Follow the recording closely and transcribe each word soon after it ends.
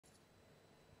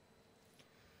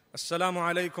السلام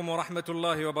عليكم ورحمة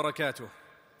الله وبركاته.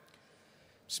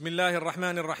 بسم الله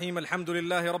الرحمن الرحيم. الحمد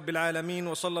لله رب العالمين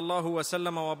وصلى الله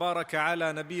وسلم وبارك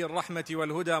على نبي الرحمة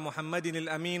والهدى محمد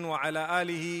الأمين وعلى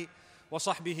آله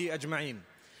وصحبه أجمعين.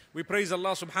 We praise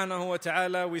Allah subhanahu wa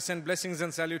ta'ala. We send blessings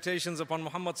and salutations upon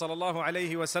Muhammad sallallahu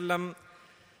alayhi wa sallam,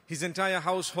 his entire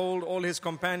household, all his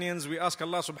companions. We ask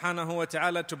Allah subhanahu wa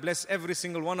ta'ala to bless every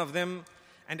single one of them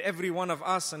and every one of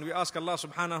us, and we ask Allah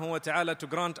subhanahu wa ta'ala to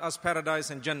grant us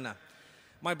paradise and Jannah.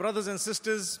 My brothers and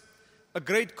sisters, a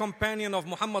great companion of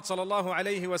Muhammad sallallahu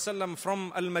alayhi wa sallam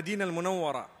from Al-Madinah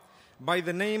Al-Munawwara by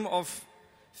the name of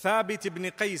Thaabit ibn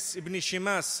Qais ibn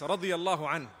Shimas radiyallahu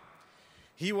anhu.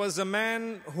 He was a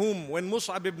man whom, when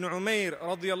Mus'ab ibn Umair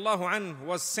radiyallahu anhu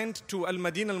was sent to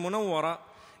Al-Madinah Al-Munawwara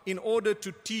in order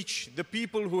to teach the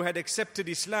people who had accepted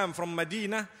Islam from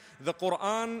Medina the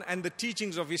Quran and the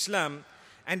teachings of Islam,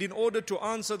 and in order to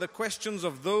answer the questions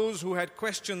of those who had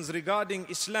questions regarding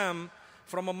Islam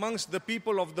from amongst the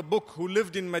people of the book who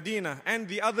lived in Medina and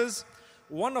the others,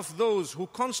 one of those who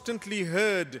constantly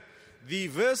heard the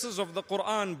verses of the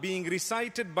Quran being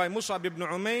recited by Mus'ab ibn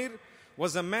Umair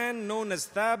was a man known as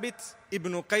Thaabit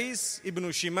ibn Qais ibn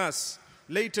Shimas,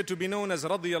 later to be known as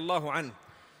radiyallahu anhu.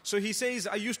 So he says,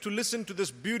 I used to listen to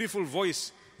this beautiful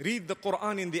voice read the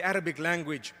Quran in the Arabic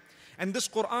language, and this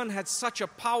Quran had such a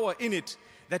power in it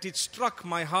that it struck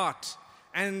my heart.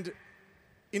 And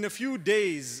in a few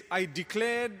days, I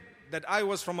declared that I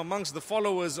was from amongst the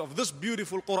followers of this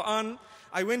beautiful Quran.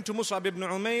 I went to Mus'ab ibn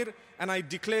Umair and I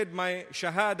declared my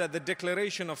shahada, the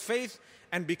declaration of faith,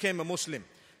 and became a Muslim.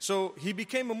 So he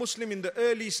became a Muslim in the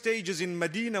early stages in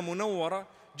Medina Munawwara,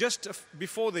 just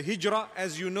before the Hijrah,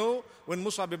 as you know, when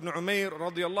Mus'ab ibn Umair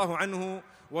radiyallahu anhu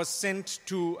was sent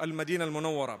to Al-Madinah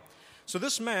Al-Munawwara. So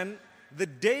this man, the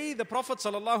day the Prophet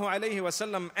sallallahu alaihi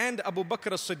wasallam and Abu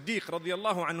Bakr as-Siddiq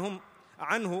radiyallahu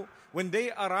anhu, when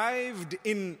they arrived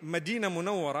in Medina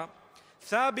Munawwara,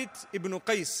 Thaabit ibn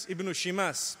Qais ibn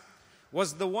Shimas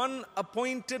was the one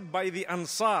appointed by the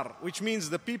Ansar, which means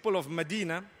the people of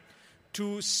Medina,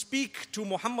 to speak to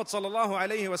Muhammad sallallahu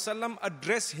alaihi wasallam,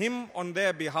 address him on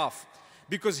their behalf,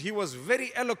 because he was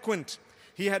very eloquent.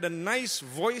 He had a nice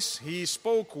voice, he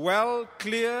spoke well,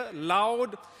 clear,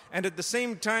 loud, and at the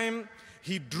same time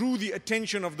he drew the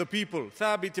attention of the people.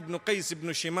 Thaabit ibn Qais ibn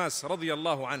Shimas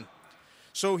radiyallahu anhu.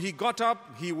 So he got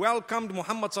up, he welcomed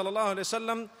Muhammad sallallahu alaihi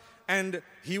wasallam, and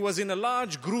he was in a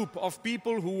large group of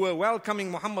people who were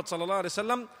welcoming Muhammad sallallahu alaihi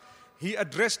wasallam. He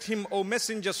addressed him, O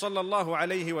Messenger sallallahu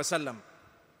alaihi wasallam,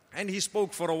 and he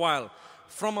spoke for a while.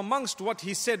 From amongst what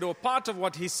he said, or part of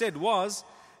what he said, was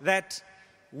that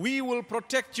we will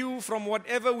protect you from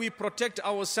whatever we protect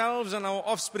ourselves and our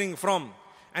offspring from,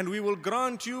 and we will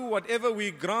grant you whatever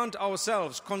we grant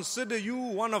ourselves. Consider you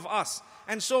one of us,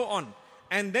 and so on.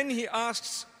 And then he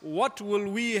asks, what will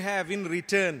we have in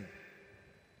return?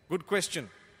 Good question.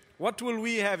 What will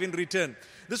we have in return?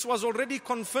 This was already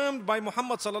confirmed by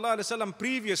Muhammad sallallahu alaihi wasallam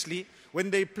previously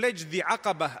when they pledged the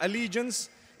Aqabah allegiance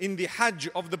in the Hajj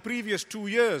of the previous 2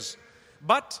 years.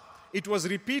 But it was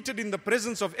repeated in the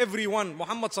presence of everyone.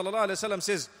 Muhammad sallallahu alaihi wasallam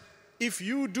says, if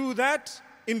you do that,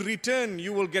 in return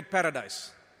you will get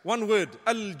paradise. One word,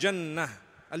 Al-Jannah.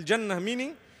 Al-Jannah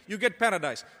meaning you get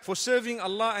paradise for serving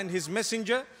Allah and His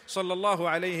Messenger sallallahu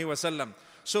alaihi wasallam.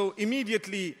 So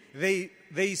immediately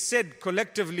they said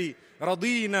collectively,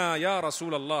 Radina ya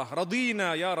Rasulallah,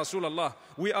 Radina ya Rasulallah.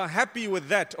 We are happy with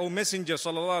that, O Messenger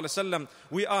sallallahu alaihi wasallam.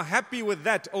 We are happy with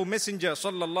that, O Messenger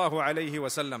sallallahu alaihi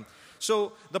wasallam.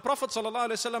 So the Prophet sallallahu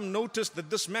alaihi wasallam noticed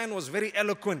that this man was very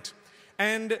eloquent,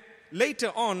 and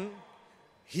later on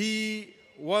he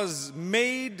was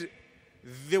made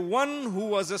the one who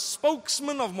was a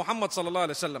spokesman of Muhammad sallallahu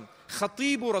alaihi wasallam,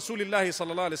 Khatibu Rasulillahi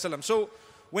sallallahu alaihi wasallam. So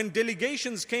when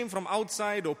delegations came from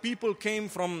outside, or people came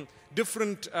from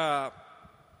different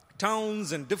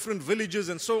towns and different villages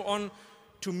and so on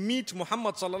to meet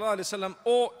Muhammad sallallahu alaihi wasallam,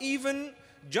 or even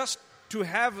just to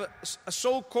have a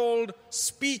so-called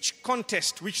speech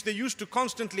contest, which they used to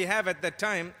constantly have at that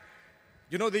time.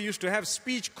 You know, they used to have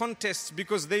speech contests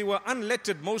because they were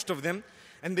unlettered, most of them,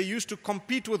 and they used to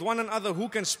compete with one another who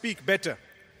can speak better,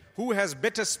 who has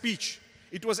better speech.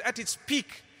 It was at its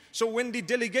peak. So when the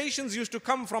delegations used to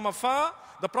come from afar,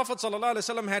 the Prophet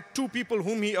ﷺ had two people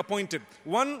whom he appointed.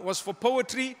 One was for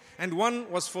poetry and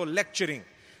one was for lecturing.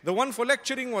 The one for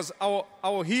lecturing was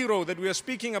our hero that we are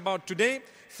speaking about today,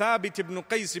 Thaabit ibn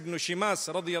Qais ibn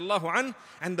Shimas radiyallahu anhu,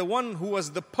 and the one who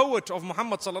was the poet of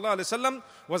Muhammad ﷺ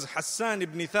was Hassan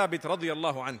ibn Thabit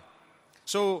radiyallahu anhu.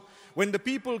 So when the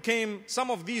people came,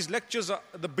 some of these lectures,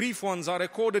 the brief ones, are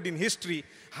recorded in history,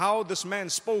 how this man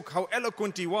spoke, how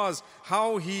eloquent he was,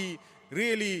 how he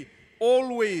really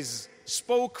always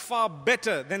spoke far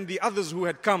better than the others who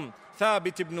had come.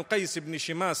 Thaabit ibn Qais ibn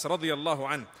Shimas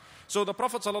radiyallahu an. So the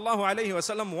Prophet sallallahu alayhi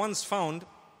wasallam once found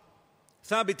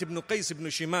Thaabit ibn Qais ibn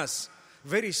Shimas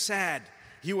very sad.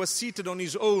 He was seated on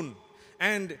his own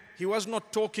and he was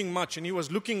not talking much, and he was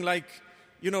looking like,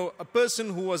 a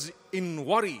person who was in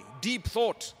worry, deep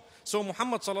thought. So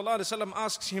Muhammad sallallahu alaihi wasallam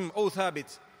asks him, "O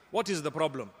Thabit, what is the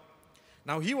problem?"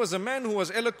 Now he was a man who was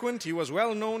eloquent, he was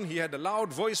well known, he had a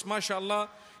loud voice, mashallah.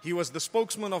 He was the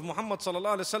spokesman of Muhammad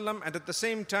sallallahu alaihi wasallam, and at the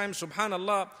same time,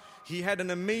 subhanallah, he had an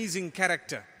amazing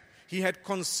character. He had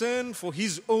concern for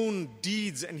his own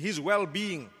deeds and his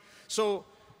well-being. So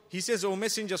he says, "O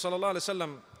Messenger sallallahu alaihi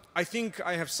wasallam, I think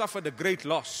I have suffered a great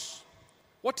loss."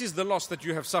 "What is the loss that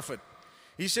you have suffered?"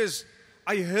 He says,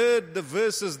 "I heard the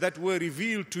verses that were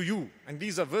revealed to you." And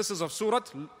these are verses of Surah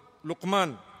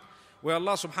Luqman, where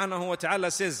Allah subhanahu wa ta'ala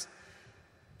says,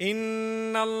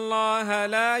 "Inna Allah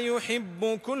la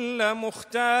yuhibbu kulla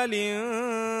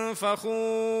mukhtalin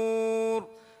fakhur."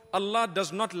 Allah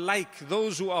does not like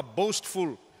those who are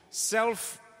boastful,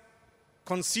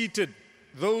 self-conceited,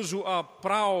 those who are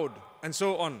proud, and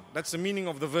so on. That's the meaning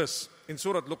of the verse in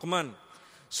Surah Luqman.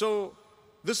 So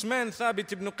this man,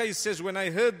 Thabit ibn Qais, says, when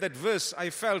I heard that verse, I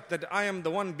felt that I am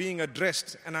the one being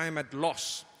addressed and I am at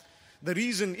loss. The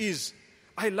reason is,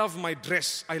 I love my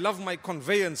dress, I love my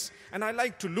conveyance, and I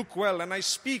like to look well, and I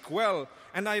speak well,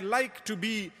 and I like to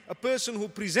be a person who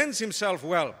presents himself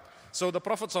well. So the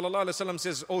Prophet ﷺ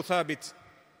says, "O Thabit,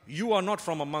 you are not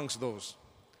from amongst those."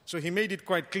 So he made it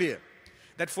quite clear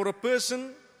that for a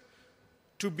person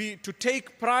to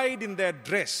take pride in their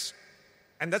dress,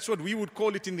 and that's what we would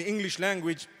call it in the English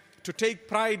language, to take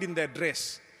pride in their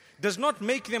dress, does not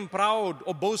make them proud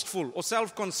or boastful or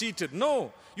self-conceited.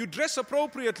 No, you dress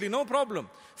appropriately, no problem.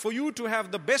 For you to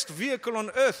have the best vehicle on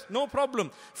earth, no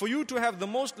problem. For you to have the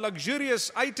most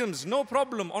luxurious items, no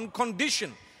problem, on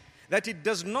condition that it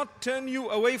does not turn you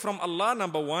away from Allah,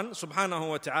 number one, subhanahu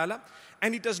wa ta'ala,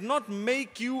 and it does not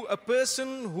make you a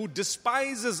person who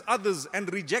despises others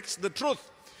and rejects the truth.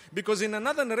 Because in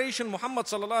another narration, Muhammad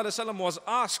sallallahu alaihi wasallam was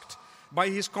asked by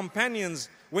his companions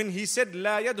when he said,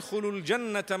 "La yadkhulul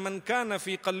jannata man kana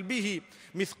fi qalbihi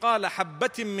mithqala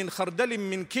habbatin min khardalin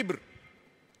min kibr."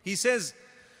 He says,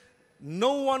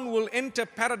 no one will enter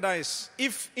paradise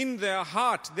if in their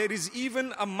heart there is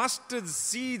even a mustard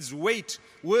seed's weight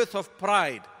worth of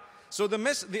pride. So the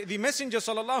Messenger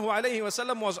sallallahu alaihi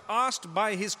wasallam was asked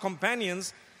by his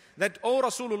companions that, "O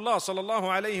Rasulullah sallallahu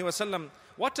alaihi wasallam,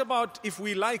 what about if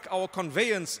we like our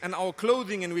conveyance and our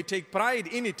clothing and we take pride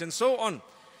in it and so on?"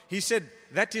 He said,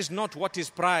 that is not what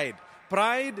is pride.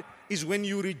 Pride is when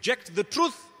you reject the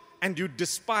truth and you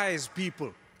despise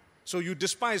people. So you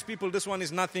despise people, this one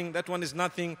is nothing, that one is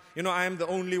nothing, I am the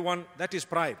only one, that is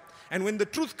pride. And when the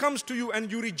truth comes to you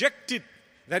and you reject it,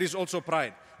 that is also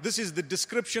pride. This is the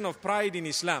description of pride in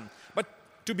Islam. But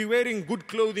to be wearing good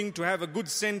clothing, to have a good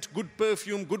scent, good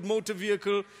perfume, good motor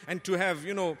vehicle, and to have,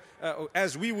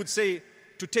 as we would say,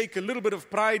 to take a little bit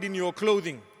of pride in your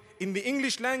clothing. In the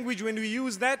English language, when we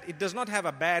use that, it does not have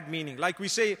a bad meaning. Like we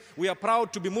say, we are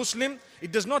proud to be Muslim.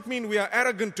 It does not mean we are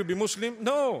arrogant to be Muslim.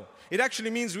 No, it actually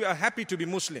means we are happy to be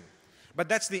Muslim. But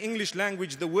that's the English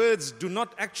language. The words do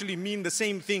not actually mean the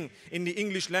same thing in the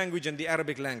English language and the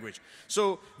Arabic language.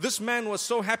 So this man was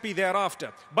so happy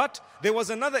thereafter. But there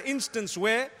was another instance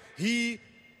where he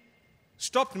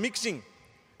stopped mixing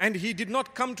and he did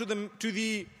not come to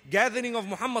the gathering of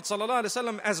Muhammad sallallahu alaihi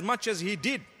wasallam as much as he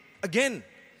did again.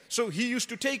 So he used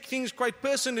to take things quite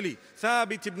personally.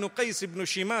 Thaabit ibn Qais ibn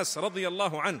Shimas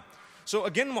radiyallahu an. So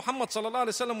again, Muhammad sallallahu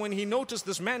alaihi wasallam, when he noticed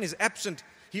this man is absent,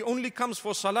 he only comes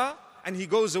for salah and he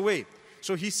goes away.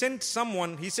 So he sent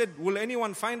someone, he said, "Will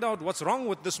anyone find out what's wrong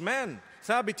with this man?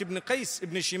 Thaabit ibn Qais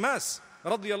ibn Shimas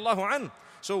radiyallahu an."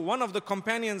 So one of the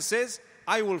companions says,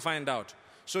 "I will find out."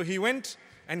 So he went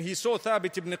and he saw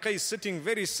Thaabit ibn Qais sitting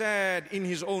very sad in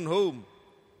his own home.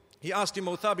 He asked him,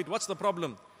 "O Thaabit, what's the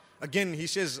problem?" Again, he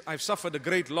says, "I've suffered a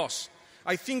great loss.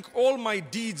 I think all my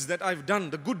deeds that I've done,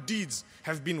 the good deeds,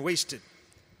 have been wasted."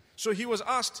 So he was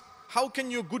asked, "How can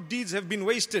your good deeds have been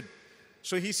wasted?"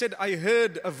 So he said, "I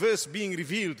heard a verse being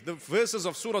revealed, the verses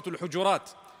of Surah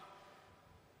Al-Hujurat,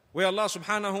 where Allah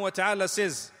subhanahu wa ta'ala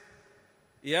says,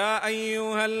 يا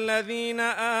أيها الذين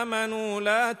آمنوا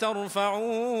لا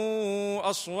ترفعوا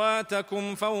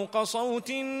أصواتكم فوق صوت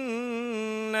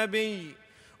النبي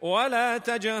ولا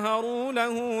تجهروا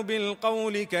له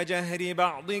بالقول كجهر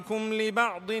بعضكم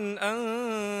لبعض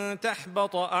أن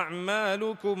تحبط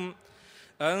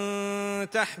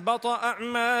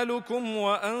أعمالكم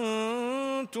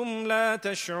وأنتم لا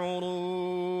تشعرون."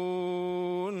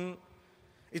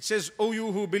 It says, O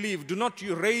you who believe, do not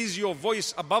you raise your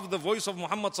voice above the voice of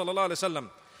Muhammad sallallahu alaihi wasallam,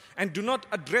 and do not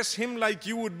address him like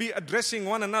you would be addressing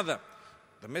one another.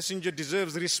 The messenger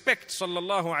deserves respect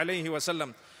sallallahu alaihi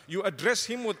wasallam. You address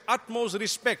him with utmost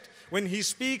respect. When he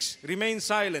speaks, remain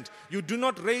silent. You do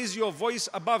not raise your voice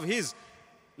above his,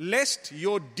 lest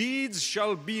your deeds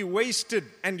shall be wasted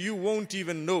and you won't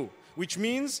even know. Which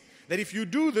means that if you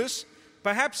do this,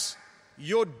 perhaps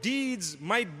your deeds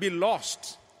might be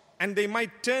lost and they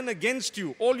might turn against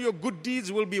you. All your good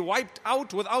deeds will be wiped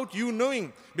out without you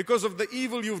knowing because of the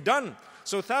evil you've done.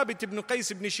 So Thaabit ibn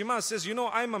Qais ibn Shimas says,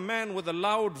 I'm a man with a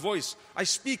loud voice. I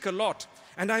speak a lot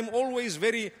and I'm always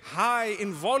very high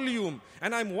in volume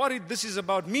and I'm worried this is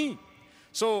about me.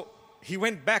 So he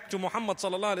went back to Muhammad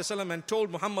sallallahu alaihi wasallam and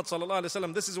told Muhammad sallallahu alaihi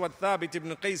wasallam, this is what Thaabit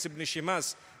ibn Qais ibn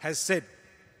Shimas has said.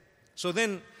 So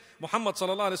then Muhammad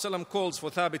sallallahu alaihi wasallam calls for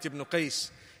Thaabit ibn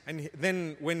Qais. And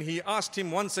then when he asked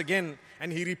him once again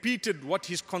and he repeated what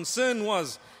his concern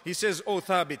was, he says, O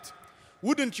Thaabit,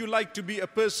 wouldn't you like to be a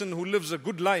person who lives a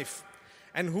good life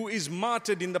and who is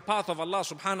martyred in the path of Allah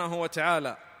subhanahu wa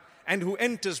ta'ala and who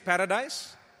enters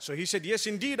paradise? So he said, yes,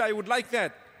 indeed, I would like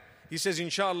that. He says,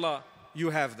 inshallah, you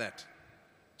have that.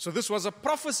 So this was a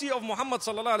prophecy of Muhammad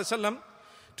sallallahu alaihi wasallam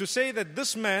to say that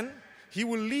this man, he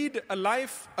will lead a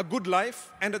life, a good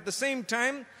life, and at the same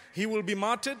time, he will be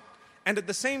martyred, and at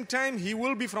the same time, he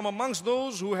will be from amongst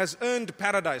those who has earned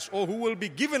paradise or who will be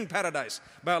given paradise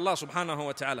by Allah subhanahu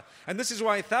wa ta'ala. And this is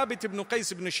why Thaabit ibn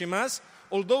Qais ibn Shimas,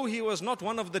 although he was not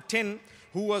one of the 10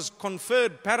 who was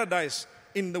conferred paradise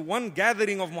in the one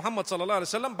gathering of Muhammad sallallahu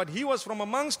alaihi wasallam, but he was from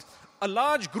amongst a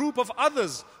large group of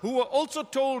others who were also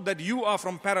told that you are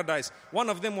from paradise. One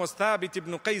of them was Thaabit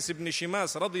ibn Qais ibn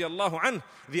Shimas radiyallahu anh,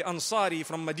 the Ansari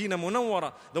from Medina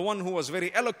Munawwara, the one who was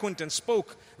very eloquent and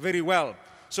spoke very well.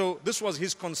 So this was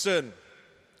his concern.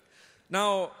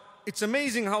 Now, it's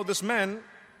amazing how this man,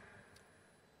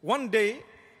 one day,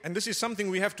 and this is something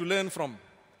we have to learn from,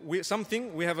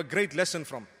 something we have a great lesson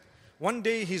from. One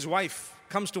day his wife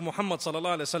comes to Muhammad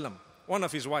sallallahu alaihi wasallam, one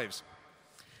of his wives,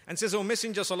 and says, O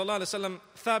Messenger sallallahu alaihi wasallam,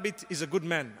 Thaabit is a good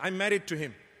man. I'm married to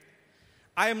him.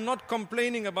 I am not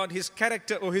complaining about his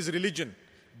character or his religion,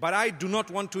 but I do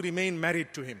not want to remain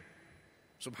married to him.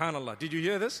 Subhanallah. Did you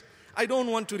hear this? I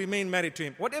don't want to remain married to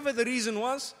him. Whatever the reason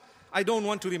was, I don't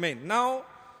want to remain. Now,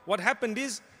 what happened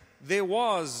is, there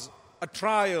was a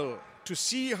trial to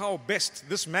see how best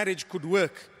this marriage could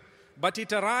work. But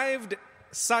it arrived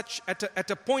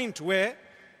at a point where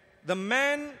the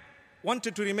man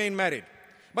wanted to remain married.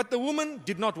 But the woman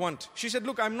did not want. She said,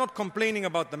 look, I'm not complaining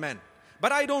about the man,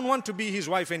 but I don't want to be his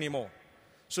wife anymore.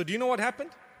 So do you know what happened?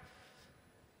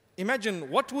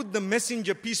 Imagine, what would the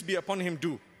messenger, peace be upon him,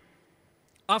 do?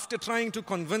 After trying to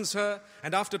convince her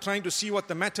and after trying to see what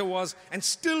the matter was, and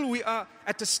still we are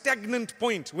at a stagnant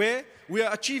point where we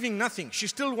are achieving nothing. She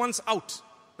still wants out.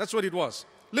 That's what it was.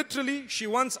 Literally, she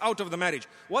wants out of the marriage.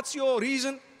 What's your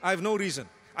reason? I have no reason.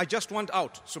 I just want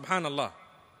out. Subhanallah.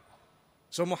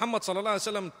 So Muhammad sallallahu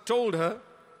alaihi wasallam told her,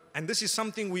 and this is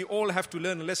something we all have to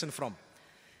learn a lesson from.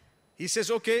 He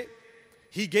says, okay,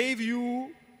 he gave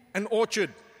you an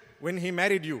orchard when he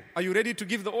married you. Are you ready to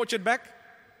give the orchard back?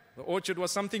 The orchard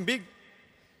was something big.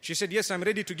 She said, yes, I'm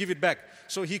ready to give it back.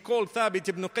 So he called Thaabit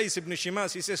ibn Qais ibn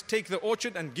Shimas. He says, take the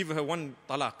orchard and give her one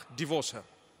talaq, divorce her.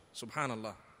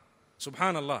 Subhanallah.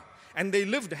 Subhanallah. And they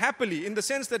lived happily in the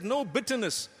sense that no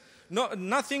bitterness,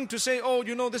 nothing to say, oh,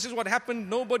 this is what happened.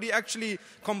 Nobody actually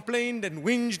complained and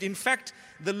whinged. In fact,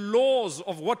 the laws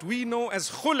of what we know as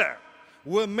khula'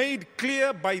 were made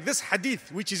clear by this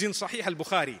hadith, which is in Sahih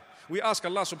al-Bukhari. We ask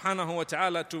Allah subhanahu wa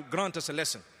ta'ala to grant us a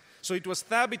lesson. So it was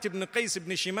Thaabit ibn Qais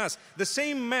ibn Shimas, the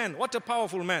same man, what a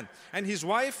powerful man. And his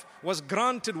wife was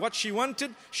granted what she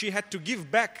wanted. She had to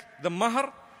give back the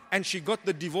mahar and she got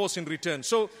the divorce in return.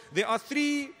 So there are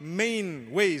 3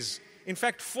 main ways, in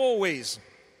fact 4 ways,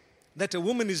 that a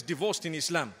woman is divorced in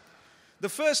Islam. The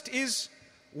first is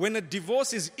when a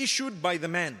divorce is issued by the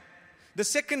man. The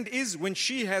second is when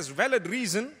she has valid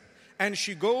reason and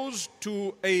she goes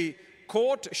to a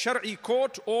court, Shari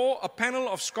court, or a panel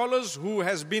of scholars who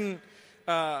has been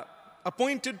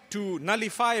appointed to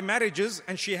nullify marriages,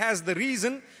 and she has the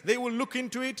reason. They will look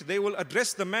into it, they will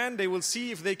address the man, they will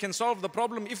see if they can solve the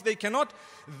problem. If they cannot,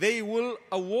 they will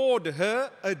award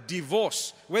her a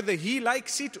divorce, whether he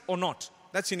likes it or not.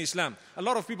 That's in Islam. A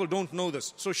lot of people don't know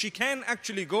this. So she can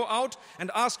actually go out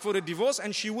and ask for a divorce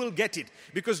and she will get it.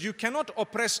 Because you cannot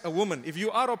oppress a woman. If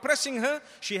you are oppressing her,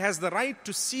 she has the right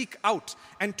to seek out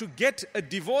and to get a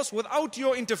divorce without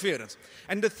your interference.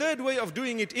 And the third way of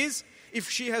doing it is, if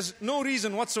she has no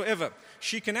reason whatsoever,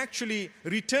 she can actually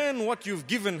return what you've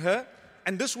given her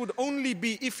and this would only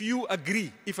be if you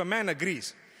agree, if a man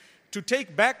agrees, to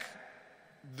take back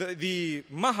the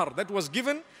mahar that was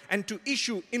given and to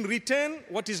issue in return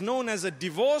what is known as a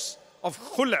divorce of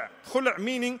khul'. Khul'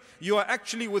 meaning you are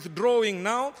actually withdrawing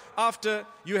now after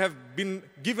you have been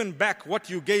given back what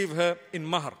you gave her in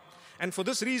mahar. And for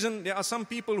this reason, there are some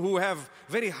people who have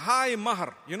very high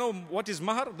mahar. You know what is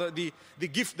mahar? The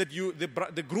gift that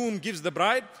the groom gives the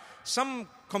bride. Some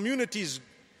communities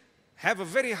have a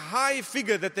very high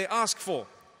figure that they ask for.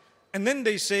 And then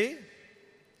they say,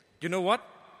 you know what?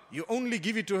 You only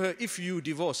give it to her if you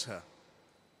divorce her.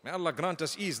 May Allah grant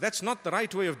us ease. That's not the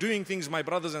right way of doing things, my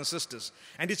brothers and sisters.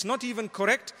 And it's not even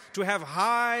correct to have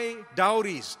high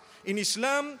dowries. In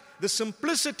Islam, the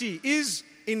simplicity is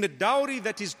in the dowry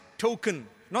that is token,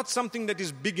 not something that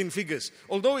is big in figures.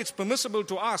 Although it's permissible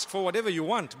to ask for whatever you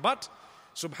want, but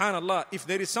subhanallah, if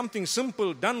there is something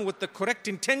simple done with the correct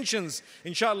intentions,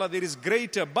 inshallah there is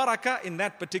greater barakah in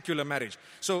that particular marriage.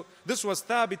 So this was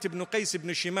Thaabit ibn Qais ibn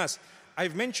Shimas.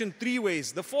 I've mentioned 3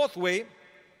 ways. The 4th way,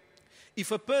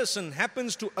 if a person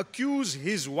happens to accuse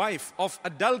his wife of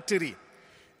adultery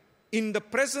in the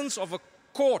presence of a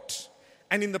court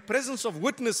and in the presence of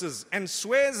witnesses and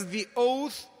swears the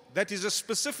oath, that is a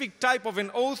specific type of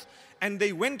an oath, and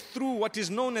they went through what is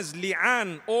known as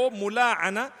li'an or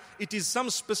mula'ana. It is some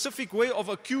specific way of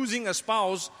accusing a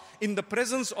spouse in the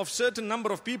presence of certain number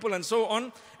of people and so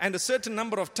on, and a certain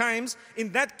number of times.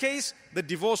 In that case, the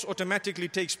divorce automatically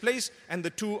takes place and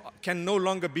the two can no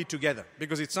longer be together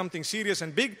because it's something serious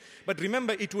and big. But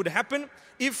remember, it would happen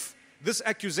if this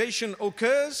accusation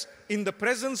occurs in the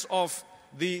presence of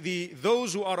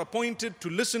those who are appointed to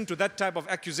listen to that type of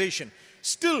accusation.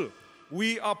 Still,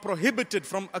 we are prohibited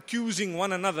from accusing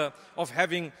one another of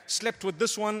having slept with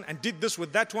this one and did this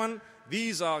with that one.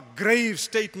 These are grave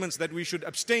statements that we should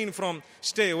abstain from,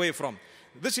 stay away from.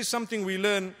 This is something we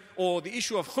learn, or the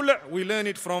issue of khul', we learn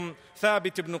it from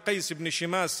Thaabit ibn Qais ibn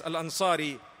Shimas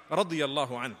al-Ansari radiyallahu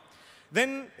anhu.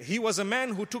 Then he was a man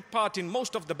who took part in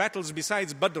most of the battles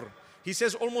besides Badr. He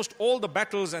says almost all the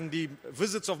battles and the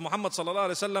visits of Muhammad sallallahu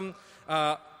alaihi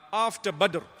wasallam after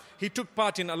Badr, he took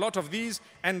part in a lot of these.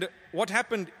 And what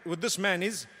happened with this man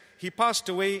is he passed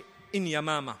away in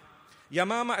Yamama.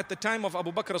 Yamama at the time of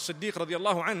Abu Bakr as-Siddiq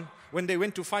radiyallahu anhu, when they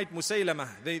went to fight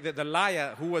Musaylamah, the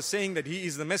liar who was saying that he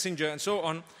is the messenger and so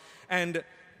on. And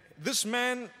this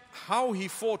man, how he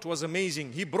fought was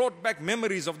amazing. He brought back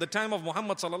memories of the time of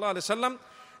Muhammad sallallahu alaihi wasallam,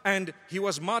 and he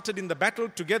was martyred in the battle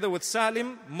together with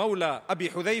Salim, Mawla Abi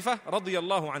Hudhayfa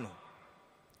radiyallahu anhu.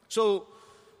 So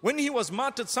when he was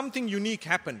martyred, something unique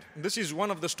happened. This is one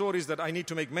of the stories that I need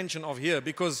to make mention of here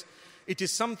because it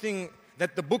is something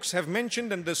that the books have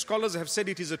mentioned and the scholars have said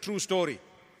it is a true story.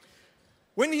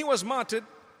 When he was martyred,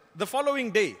 the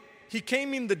following day, he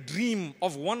came in the dream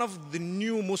of one of the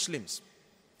new Muslims.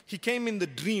 He came in the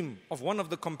dream of one of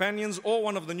the companions or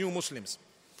one of the new Muslims.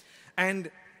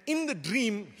 And in the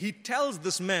dream, he tells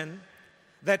this man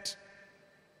that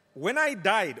when I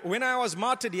died, when I was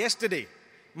martyred yesterday,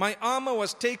 my armor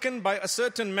was taken by a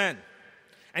certain man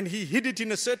and he hid it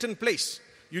in a certain place.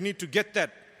 You need to get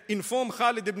that. Inform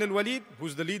Khalid ibn al-Walid,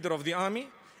 who's the leader of the army,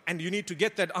 and you need to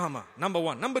get that armor. Number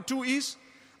 1. Number 2 is,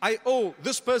 I owe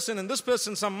this person and this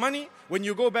person some money. When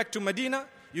you go back to Medina,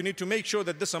 you need to make sure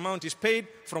that this amount is paid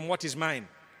from what is mine.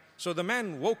 So the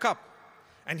man woke up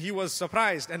and he was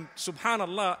surprised. And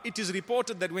subhanallah, it is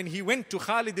reported that when he went to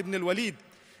Khalid ibn al-Walid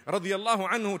radiyallahu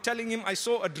anhu, telling him, I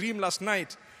saw a dream last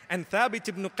night, and Thaabit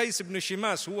ibn Qais ibn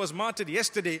Shimas, who was martyred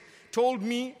yesterday, told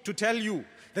me to tell you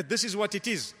that this is what it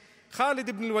is. Khalid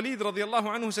ibn al-Walid radiyallahu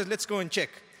anhu says, let's go and check.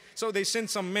 So they sent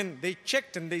some men, they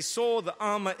checked and they saw the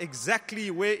armor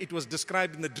exactly where it was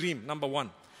described in the dream, number 1.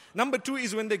 Number 2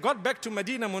 is when they got back to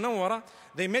Medina Munawwara,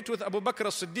 they met with Abu Bakr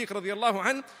as-Siddiq radiyallahu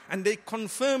anhu, and they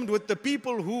confirmed with the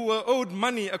people who were owed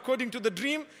money according to the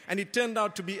dream, and it turned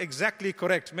out to be exactly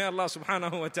correct. May Allah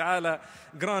subhanahu wa ta'ala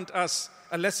grant us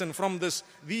a lesson from this.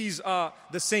 These are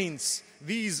the saints.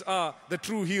 These are the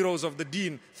true heroes of the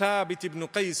deen. Thaabit ibn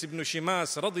Qais ibn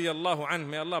Shimas radiyallahu anhu.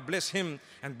 May Allah bless him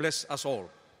and bless us all.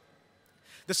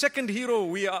 The second hero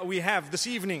we have this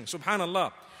evening,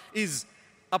 subhanallah, is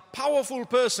a powerful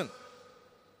person.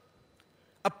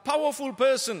 A powerful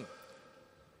person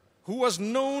who was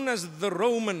known as the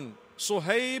Roman,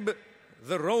 Suhaib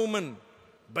the Roman,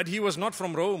 but he was not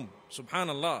from Rome,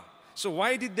 subhanallah. So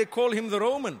why did they call him the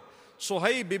Roman?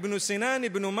 Suhaib ibn Sinaan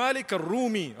ibn Malik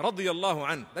al-Rumi radiyallahu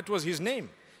anhu. That was his name.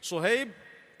 Suhaib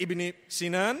ibn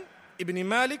Sinaan ibn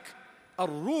Malik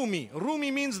al-Rumi. Rumi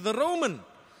means the Roman,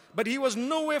 but he was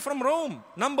nowhere from Rome.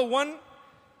 Number 1,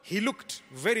 he looked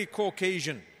very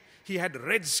Caucasian. He had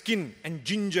red skin and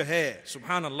ginger hair,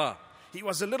 subhanallah. He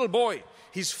was a little boy.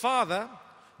 His father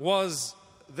was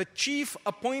the chief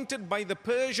appointed by the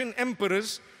Persian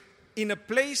emperors in a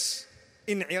place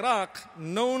in Iraq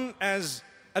known as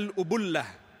Al-Ubullah.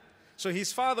 So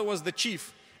his father was the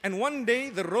chief. And one day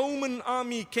the Roman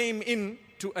army came in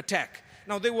to attack.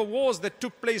 Now there were wars that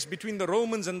took place between the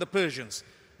Romans and the Persians.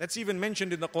 That's even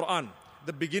mentioned in the Quran,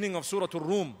 the beginning of Surah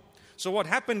Al-Rum. So what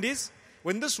happened is,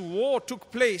 when this war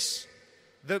took place,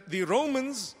 the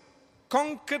Romans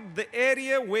conquered the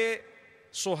area where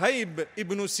Suhaib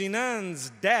ibn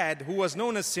Sinaan's dad, who was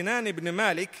known as Sinan ibn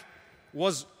Malik,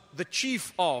 was the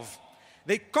chief of.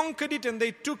 They conquered it and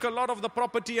they took a lot of the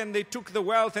property and they took the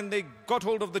wealth and they got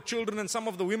hold of the children and some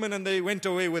of the women and they went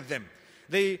away with them.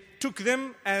 They took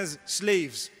them as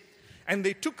slaves. And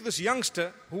they took this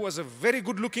youngster, who was a very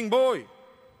good looking boy,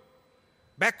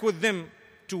 back with them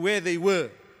to where they were,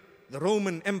 the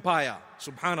Roman Empire,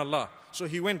 subhanallah. So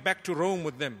he went back to Rome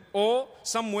with them, or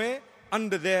somewhere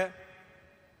under their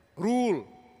rule.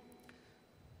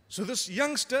 So this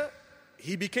youngster,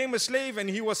 he became a slave and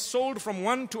he was sold from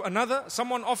one to another.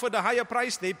 Someone offered a higher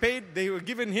price, they paid, they were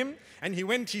given him, and he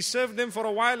went, he served them for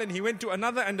a while and he went to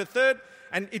another and a third.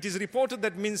 And it is reported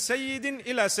that min sayyidin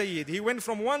ila sayyid, he went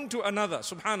from one to another,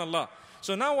 subhanallah.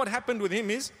 So now what happened with him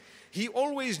is, he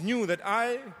always knew that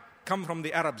I come from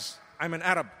the Arabs. I'm an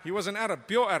Arab. He was an Arab,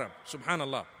 pure Arab,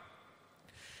 subhanallah.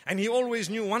 And he always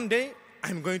knew, one day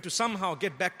I'm going to somehow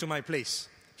get back to my place.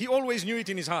 He always knew it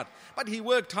in his heart. But he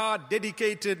worked hard,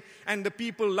 dedicated, and the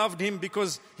people loved him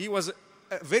because he was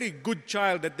a very good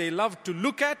child that they loved to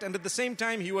look at, and at the same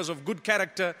time he was of good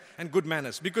character and good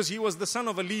manners, because he was the son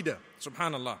of a leader,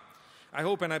 subhanallah. I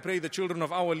hope and I pray the children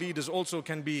of our leaders also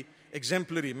can be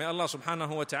exemplary. May Allah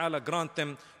subhanahu wa ta'ala grant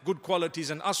them good qualities,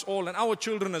 and us all and our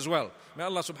children as well. May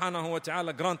Allah subhanahu wa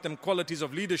ta'ala grant them qualities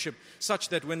of leadership such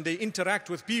that when they interact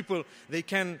with people, they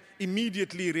can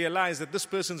immediately realize that this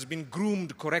person's been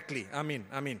groomed correctly. Ameen,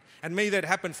 ameen. And may that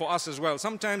happen for us as well.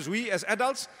 Sometimes we as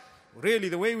adults, really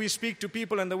the way we speak to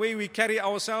people and the way we carry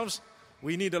ourselves,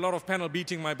 we need a lot of panel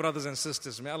beating, my brothers and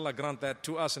sisters. May Allah grant that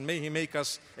to us and may He make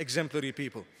us exemplary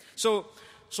people. So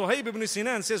Suhaib ibn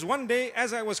Sinaan says, one day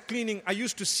as I was cleaning, I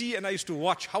used to see and I used to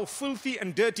watch how filthy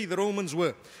and dirty the Romans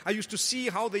were. I used to see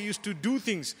how they used to do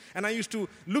things, and I used to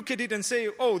look at it and say,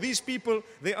 oh, these people,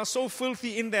 they are so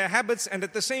filthy in their habits, and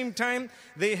at the same time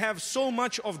they have so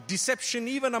much of deception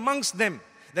even amongst them,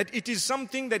 that it is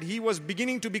something that he was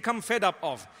beginning to become fed up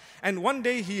of. And one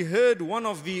day he heard one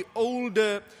of the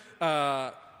older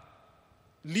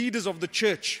leaders of the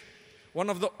church,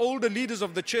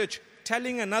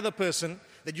 telling another person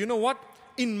that, you know what,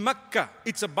 in Mecca,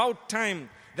 it's about time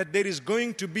that there is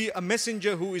going to be a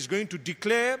messenger who is going to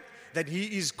declare that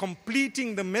he is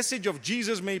completing the message of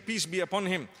Jesus, may peace be upon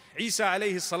him, Isa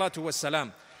alayhi salatu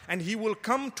wassalam. And he will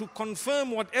come to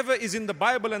confirm whatever is in the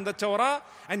Bible and the Torah,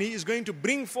 and he is going to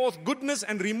bring forth goodness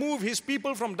and remove his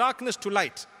people from darkness to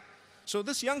light. So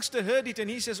this youngster heard it and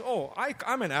he says, oh,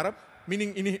 I'm an Arab,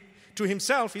 meaning to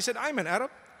himself, he said, I'm an Arab,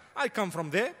 I come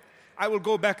from there. I will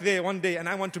go back there one day and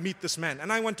I want to meet this man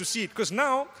and I want to see it. Because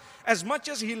now, as much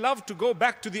as he loved to go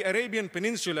back to the Arabian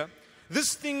Peninsula,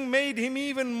 this thing made him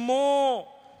even more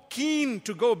keen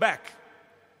to go back.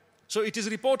 So it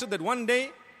is reported that one day,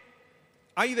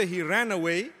 either he ran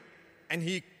away and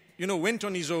he, went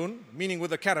on his own, meaning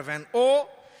with a caravan, or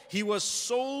he was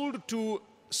sold to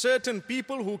certain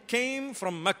people who came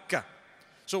from Mecca.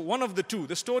 So one of the two.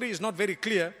 The story is not very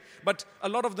clear, but a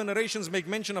lot of the narrations make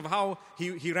mention of how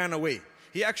he ran away.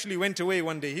 He actually went away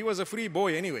one day. He was a free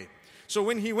boy anyway. So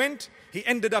when he went, he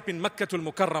ended up in Makkatul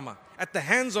Mukarramah at the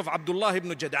hands of Abdullah ibn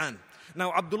Jad'an.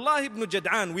 Now Abdullah ibn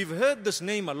Jad'an, we've heard this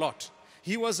name a lot.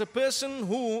 He was a person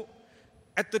who,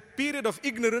 at the period of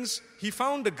ignorance, he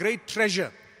found a great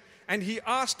treasure. And he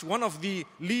asked one of the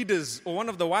leaders or one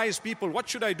of the wise people, what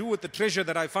should I do with the treasure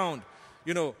that I found?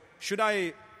 Should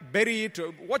I bury it?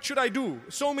 What should I do?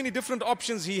 So many different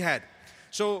options he had.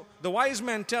 So the wise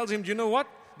man tells him, you know what?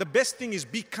 The best thing is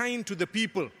be kind to the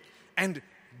people and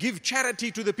give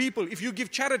charity to the people. If you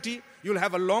give charity, you'll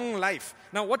have a long life.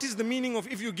 Now, what is the meaning of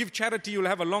if you give charity, you'll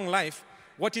have a long life?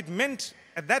 What it meant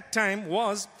at that time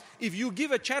was, if you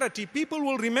give a charity, people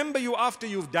will remember you after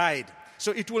you've died.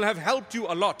 So it will have helped you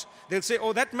a lot. They'll say,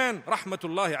 oh, that man,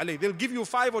 rahmatullahi alayhi. They'll give you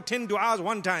 5 or 10 du'as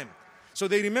one time. So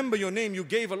they remember your name, you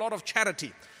gave a lot of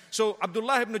charity. So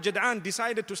Abdullah ibn Jad'an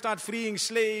decided to start freeing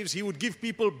slaves. He would give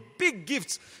people big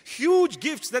gifts, huge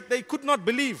gifts that they could not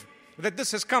believe that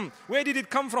this has come. Where did it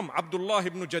come from? Abdullah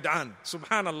ibn Jad'an.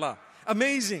 Subhanallah.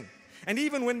 Amazing. And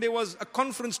even when there was a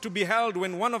conference to be held,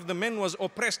 when one of the men was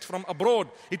oppressed from abroad,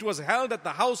 it was held at the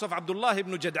house of Abdullah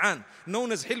ibn Jad'an,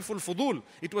 known as Hilful Fudul.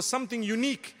 It was something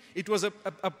unique. it was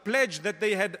a pledge that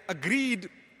they had agreed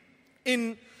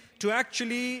in to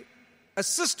actually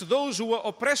assist those who were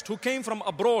oppressed, who came from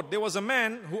abroad. There was a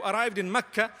man who arrived in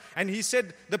Mecca and he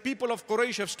said, the people of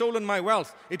Quraysh have stolen my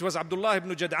wealth. It was Abdullah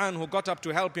ibn Jad'an who got up to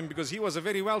help him because he was a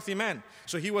very wealthy man.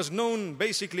 So he was known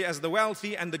basically as the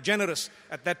wealthy and the generous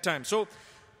at that time. So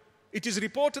it is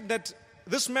reported that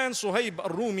this man Suhaib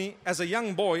al-Rumi, as a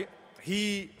young boy,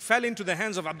 he fell into the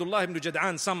hands of Abdullah ibn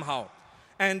Jad'an somehow.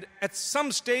 And at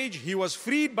some stage he was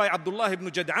freed by Abdullah ibn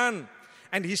Jad'an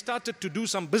and he started to do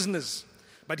some business.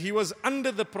 But he was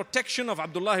under the protection of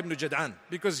Abdullah ibn Jad'an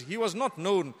because he was not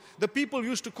known. The people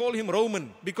used to call him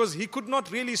Roman because he could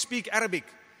not really speak Arabic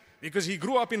because he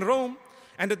grew up in Rome.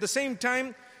 And at the same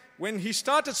time, when he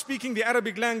started speaking the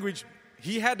Arabic language,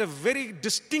 he had a very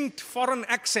distinct foreign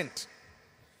accent.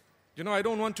 You know, I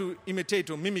don't want to imitate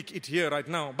or mimic it here right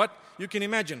now, but you can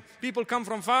imagine. People come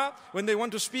from far, when they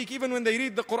want to speak, even when they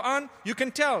read the Quran, you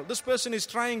can tell this person is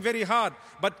trying very hard,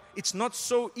 but it's not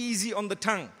so easy on the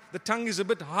tongue. The tongue is a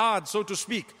bit hard, so to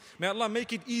speak. May Allah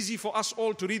make it easy for us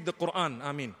all to read the Quran.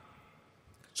 Ameen.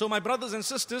 So my brothers and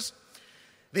sisters,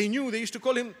 they used to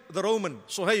call him the Roman,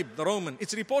 Suhaib, the Roman.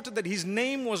 It's reported that his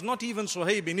name was not even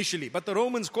Suhaib initially, but the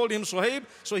Romans called him Suhaib,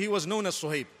 so he was known as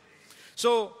Suhaib.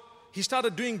 So he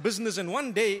started doing business, and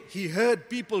one day he heard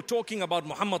people talking about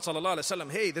Muhammad sallallahu alaihi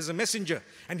wasallam. Hey, there's a messenger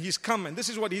and he's come, and this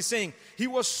is what he's saying. He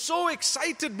was so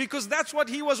excited because that's what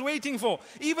he was waiting for.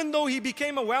 Even though he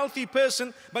became a wealthy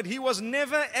person, but he was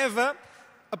never ever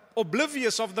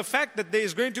oblivious of the fact that there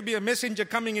is going to be a messenger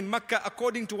coming in Mecca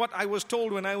according to what I was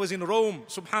told when I was in Rome.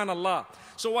 Subhanallah.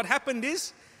 So what happened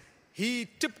is, he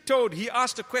tiptoed, he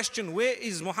asked a question, where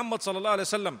is Muhammad sallallahu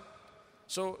alaihi wasallam?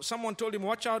 So someone told him,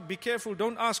 watch out, be careful,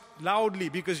 don't ask loudly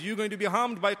because you're going to be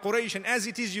harmed by Quraysh, and as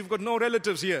it is, you've got no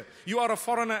relatives here. You are a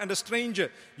foreigner and a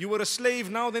stranger. You were a slave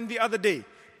now than the other day.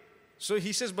 So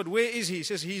he says, but where is he? He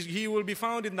says, he will be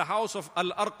found in the house of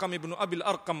Al-Arqam ibn Abil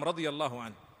Arqam radiyallahu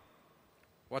an.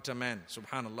 What a man,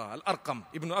 subhanallah. Al-Arqam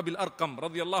ibn Abil Arqam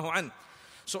radiyallahu an.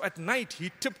 So at night,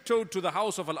 he tiptoed to the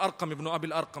house of Al-Arqam ibn Abil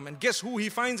Arqam, and guess who he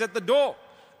finds at the door?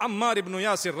 Ammar ibn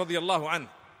Yasir radiyallahu an.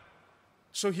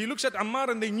 So he looks at Ammar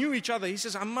and they knew each other. He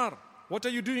says, Ammar, what are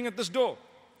you doing at this door?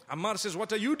 Ammar says,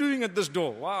 what are you doing at this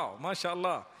door? Wow,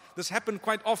 mashallah. This happened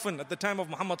quite often at the time of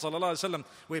Muhammad sallallahu alaihi wasallam,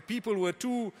 where people were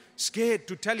too scared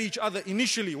to tell each other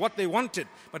initially what they wanted,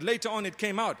 but later on it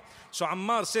came out. So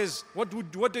Ammar says, what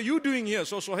are you doing here?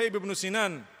 So Suhaib ibn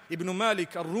Sinaan, ibn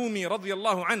Malik al-Rumi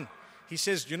radiyallahu an, he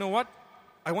says, you know what?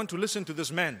 I want to listen to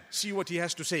this man, see what he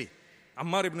has to say.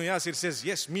 Ammar ibn Yasir says,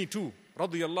 yes, me too,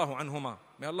 radiyallahu anhuma.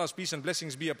 May Allah's peace and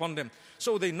blessings be upon them.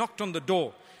 So they knocked on the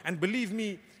door. And believe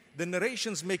me, the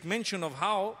narrations make mention of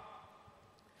how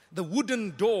the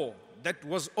wooden door that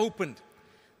was opened,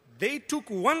 they took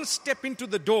one step into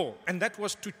the door, and that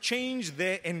was to change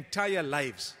their entire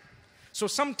lives. So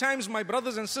sometimes, my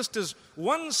brothers and sisters,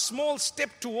 one small step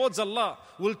towards Allah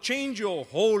will change your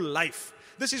whole life.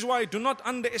 This is why do not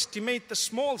underestimate the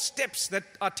small steps that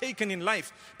are taken in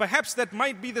life. Perhaps that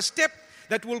might be the step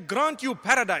that will grant you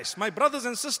paradise. My brothers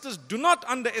and sisters, do not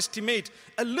underestimate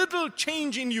a little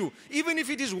change in you. Even if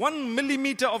it is 1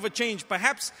 millimeter of a change,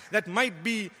 perhaps that might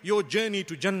be your journey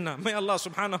to Jannah. May Allah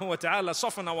subhanahu wa ta'ala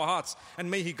soften our hearts and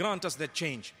may He grant us that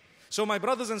change. So my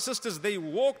brothers and sisters, they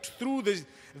walked through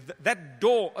that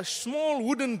door, a small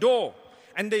wooden door,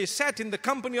 and they sat in the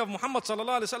company of Muhammad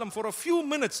sallallahu alaihi wasallam for a few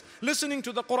minutes, listening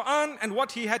to the Quran and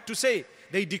what he had to say.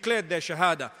 They declared their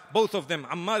shahada, both of them,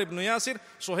 Ammar ibn Yasir,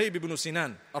 Suhaib ibn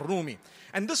Sinaan, al-Rumi.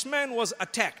 And this man was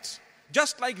attacked,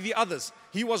 just like the others.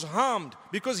 He was harmed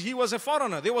because he was a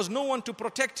foreigner. There was no one to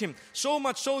protect him. So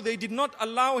much so, they did not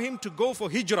allow him to go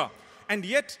for hijrah. And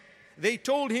yet, they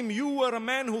told him, you were a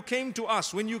man who came to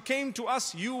us. When you came to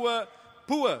us, you were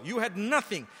poor, you had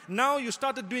nothing. Now you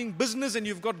started doing business and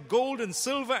you've got gold and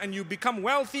silver and you become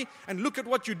wealthy, and look at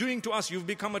what you're doing to us. You've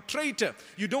become a traitor.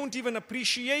 You don't even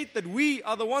appreciate that we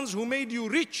are the ones who made you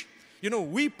rich. You know,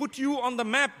 we put you on the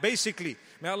map basically.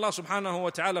 May Allah subhanahu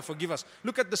wa ta'ala forgive us.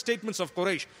 Look at the statements of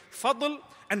Quraysh. Fadl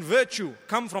and virtue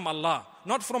come from Allah,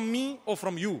 not from me or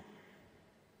from you.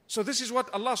 So this is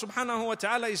what Allah subhanahu wa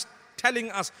ta'ala is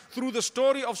telling us through the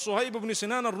story of Suhaib ibn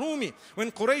Sinaan al-Rumi.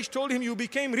 When Quraysh told him, you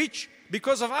became rich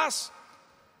because of us,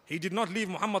 he did not leave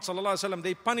Muhammad sallallahu alaihi wasallam.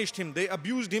 They punished him, they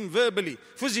abused him verbally,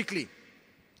 physically,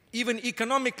 even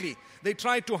economically. They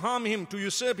tried to harm him, to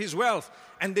usurp his wealth,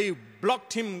 and they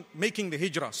blocked him making the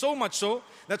hijrah. So much so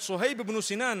that Suhaib ibn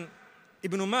Sinaan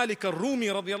ibn Malik al-Rumi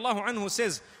radiyallahu anhu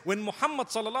says, when Muhammad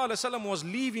sallallahu alaihi wasallam was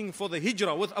leaving for the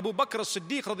hijrah with Abu Bakr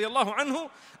as-Siddiq radiyallahu anhu,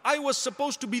 I was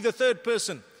supposed to be the third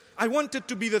person. I wanted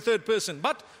to be the third person,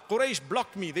 but Quraysh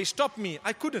blocked me. They stopped me.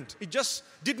 I couldn't. It just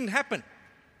didn't happen.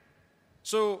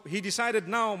 So he decided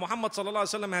now Muhammad sallallahu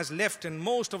alaihi wasallam has left and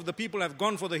most of the people have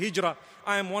gone for the hijrah.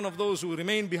 I am one of those who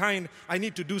remain behind. I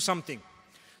need to do something.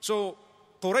 So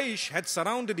Quraysh had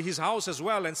surrounded his house as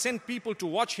well and sent people to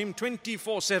watch him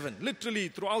 24/7, literally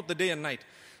throughout the day and night.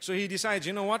 So he decides,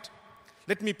 you know what?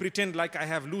 Let me pretend like I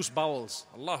have loose bowels.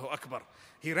 Allahu Akbar.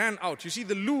 He ran out. You see,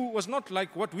 the loo was not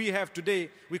like what we have today.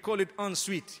 We call it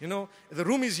ensuite. You know, the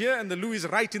room is here and the loo is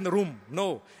right in the room.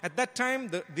 No. At that time,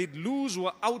 the loos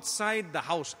were outside the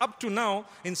house. Up to now,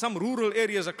 in some rural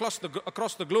areas across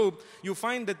the globe, you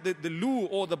find that the loo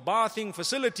or the bathing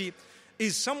facility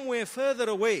is somewhere further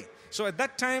away. So at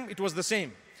that time, it was the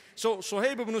same. So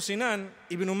Suhaib ibn Sinaan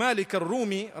ibn Malik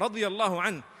al-Rumi, radiyallahu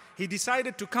an, he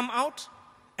decided to come out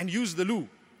and use the loo.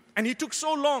 And he took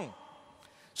so long.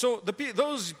 So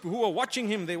those who were watching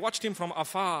him, they watched him from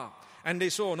afar. And they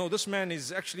saw, no, this man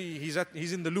is actually, he's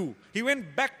in the loo. He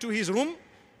went back to his room,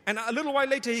 and a little while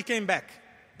later he came back.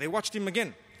 They watched him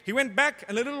again. He went back,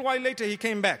 and a little while later he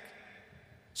came back.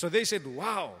 So they said,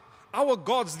 wow, our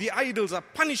gods, the idols, are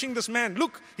punishing this man.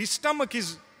 Look, his stomach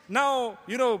is now,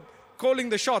 calling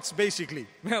the shots, basically.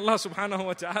 May Allah subhanahu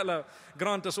wa ta'ala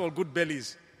grant us all good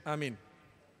bellies. Ameen.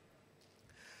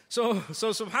 So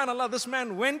subhanallah, this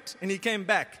man went and he came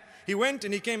back. He went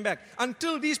and he came back.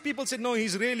 Until these people said, no,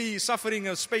 he's really suffering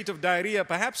a spate of diarrhea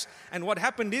perhaps. And what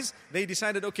happened is, they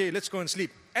decided, okay, let's go and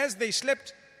sleep. As they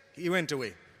slept, he went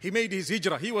away. He made his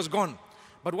hijrah. He was gone.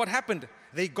 But what happened?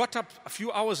 They got up a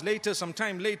few hours later, some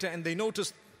time later, and they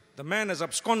noticed the man has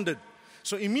absconded.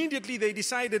 So immediately they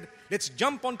decided, let's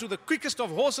jump onto the quickest of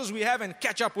horses we have and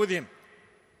catch up with him.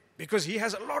 Because he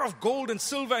has a lot of gold and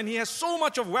silver and he has so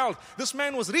much of wealth. This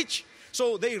man was rich.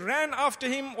 So they ran after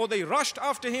him, or they rushed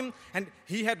after him, and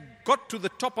he had got to the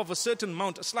top of a certain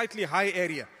mount, a slightly high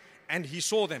area, and he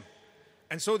saw them.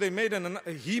 And so he made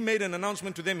an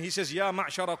announcement to them. He says, Ya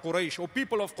ma'shara Quraysh, O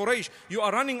people of Quraysh, you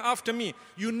are running after me.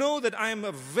 You know that I am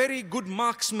a very good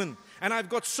marksman and I've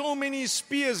got so many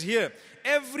spears here.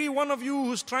 Every one of you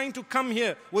who's trying to come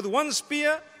here with one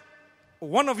spear,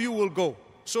 one of you will go.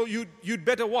 So you'd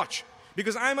better watch,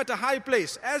 because I'm at a high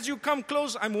place. As you come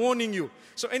close, I'm warning you.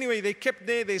 So anyway, they kept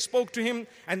there, they spoke to him,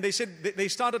 and they said, they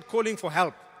started calling for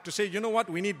help. To say, you know what,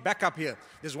 we need backup here.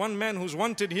 There's one man who's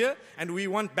wanted here, and we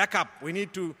want backup. We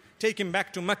need to take him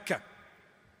back to Mecca.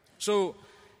 So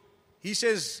he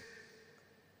says,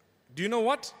 do you know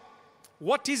what?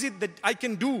 What is it that I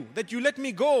can do that you let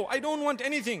me go? I don't want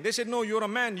anything. They said, no, you're a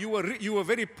man. You were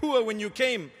very poor when you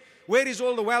came. Where is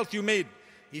all the wealth you made?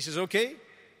 He says, okay,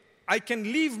 I can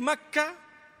leave Mecca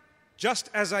just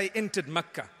as I entered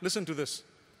Mecca. Listen to this.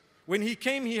 When he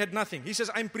came, he had nothing. He says,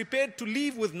 I'm prepared to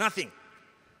leave with nothing.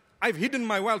 I've hidden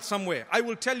my wealth somewhere. I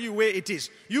will tell you where it is.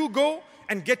 You go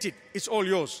and get it. It's all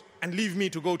yours. And leave me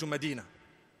to go to Medina.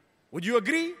 Would you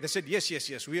agree? They said,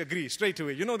 yes, we agree straight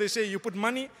away. They say you put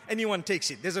money, anyone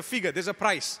takes it. There's a figure, there's a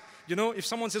price. If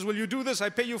someone says, will you do this? I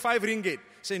pay you 5 ringgit.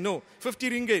 Say, no. 50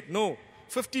 ringgit. No.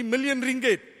 50 million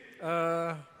ringgit.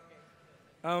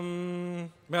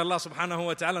 May Allah subhanahu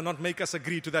wa ta'ala not make us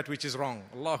agree to that which is wrong.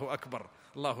 Allahu Akbar.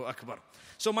 Allahu Akbar.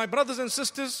 So my brothers and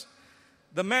sisters,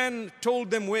 the man told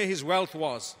them where his wealth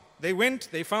was. They went,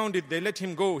 they found it, they let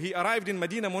him go. He arrived in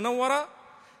Medina Munawwara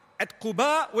at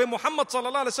Quba, where Muhammad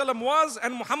sallallahu alaihi wasallam was,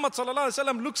 and Muhammad sallallahu alaihi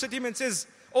wasallam looks at him and says,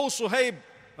 "O Suhaib,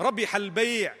 Rabih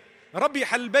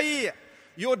al-bay',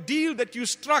 your deal that you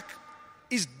struck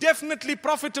is definitely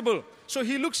profitable." So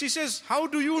he looks, he says, "How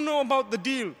do you know about the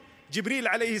deal?" Jibreel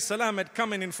alayhi salam had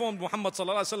come and informed Muhammad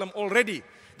sallallahu alaihi wasallam already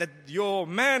that your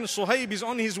man Suhaib is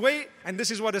on his way, and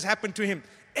this is what has happened to him.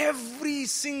 Every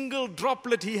single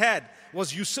droplet he had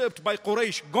was usurped by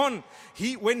Quraysh, gone.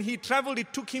 When he traveled,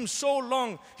 it took him so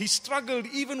long. He struggled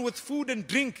even with food and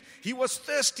drink. He was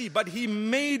thirsty, but he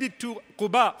made it to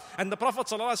Quba. And the Prophet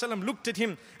ﷺ looked at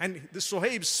him, and the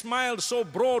Suhaib smiled so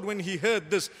broad when he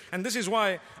heard this. And this is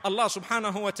why Allah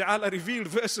subhanahu wa ta'ala revealed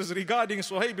verses regarding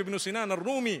Suhaib ibn Sinaan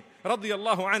al-Rumi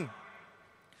radiyallahu anhu.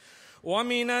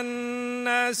 وَمِنَ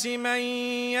النَّاسِ مَنْ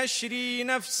يَشْرِي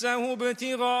نَفْسَهُ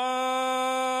ابْتِغَاءَ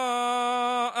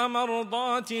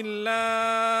مَرْضَاتِ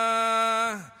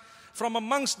اللَّهِ. From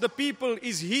amongst the people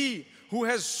is he who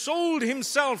has sold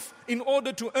himself in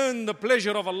order to earn the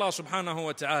pleasure of Allah subhanahu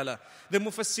wa ta'ala. The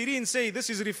Mufassirin say this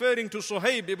is referring to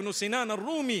Suhaib ibn Sinaan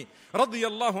al-Rumi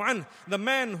radiyallahu anhu, the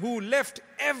man who left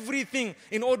everything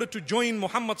in order to join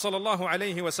Muhammad sallallahu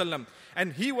alayhi wasallam.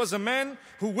 And he was a man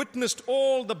who witnessed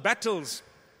all the battles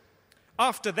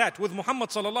after that with Muhammad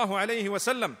sallallahu alayhi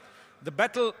wasallam. The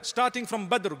battle starting from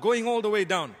Badr, going all the way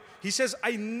down. He says,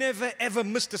 I never ever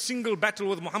missed a single battle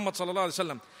with Muhammad sallallahu alaihi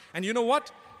wasallam. And you know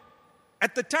what?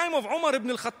 At the time of Umar ibn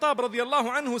al-Khattab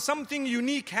radiallahu anhu, something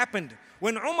unique happened.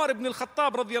 When Umar ibn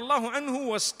al-Khattab radiallahu anhu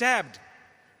was stabbed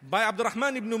by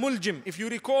Abdurrahman ibn Muljim, if you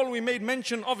recall, we made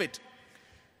mention of it.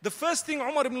 The first thing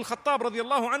Umar ibn al-Khattab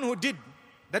radiallahu anhu did,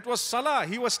 that was salah.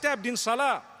 He was stabbed in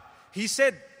salah. He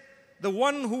said, the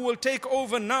one who will take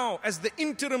over now as the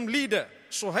interim leader,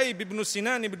 Suhaib ibn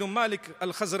Sinaan ibn Malik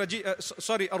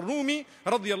al-Khazraji, al-Rumi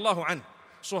radiyallahu anhu.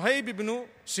 Suhaib ibn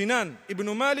Sinaan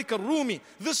ibn Malik al-Rumi.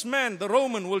 This man, the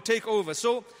Roman, will take over.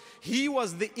 So he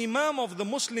was the imam of the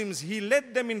Muslims. He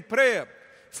led them in prayer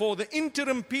for the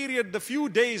interim period, the few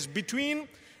days between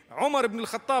Umar ibn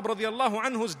al-Khattab radiyallahu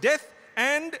anhu's death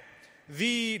and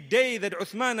the day that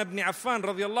Uthman ibn Affan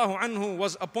radiallahu anhu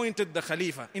was appointed the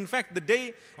Khalifa. In fact, the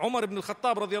day Umar ibn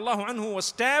al-Khattab radiallahu anhu was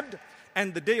stabbed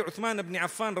and the day Uthman ibn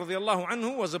Affan radiallahu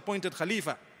anhu was appointed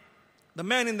Khalifa. The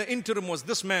man in the interim was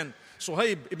this man,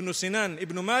 Suhaib ibn Sinan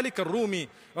ibn Malik al-Rumi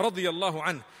radiyallahu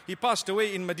anhu. He passed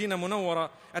away in Medina Munawwara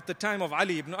at the time of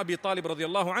Ali ibn Abi Talib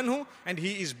radiyallahu anhu, and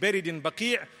he is buried in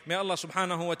Baqi'. May Allah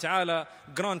subhanahu wa ta'ala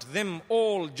grant them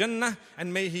all Jannah,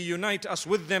 and may He unite us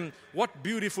with them. What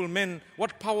beautiful men,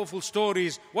 what powerful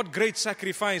stories, what great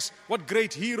sacrifice, what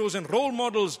great heroes and role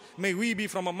models. May we be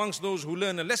from amongst those who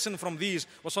learn a lesson from these.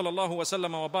 Wa sallallahu wa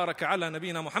sallama wa baraka ala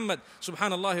nabina Muhammad.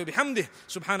 Subhanallah wa bihamdih.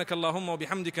 Subhanakallahumma wa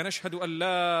bihamdika nashhadu an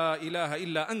la ilaha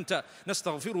illa anta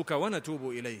nastaghfiruka wa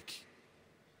natubu ilayk.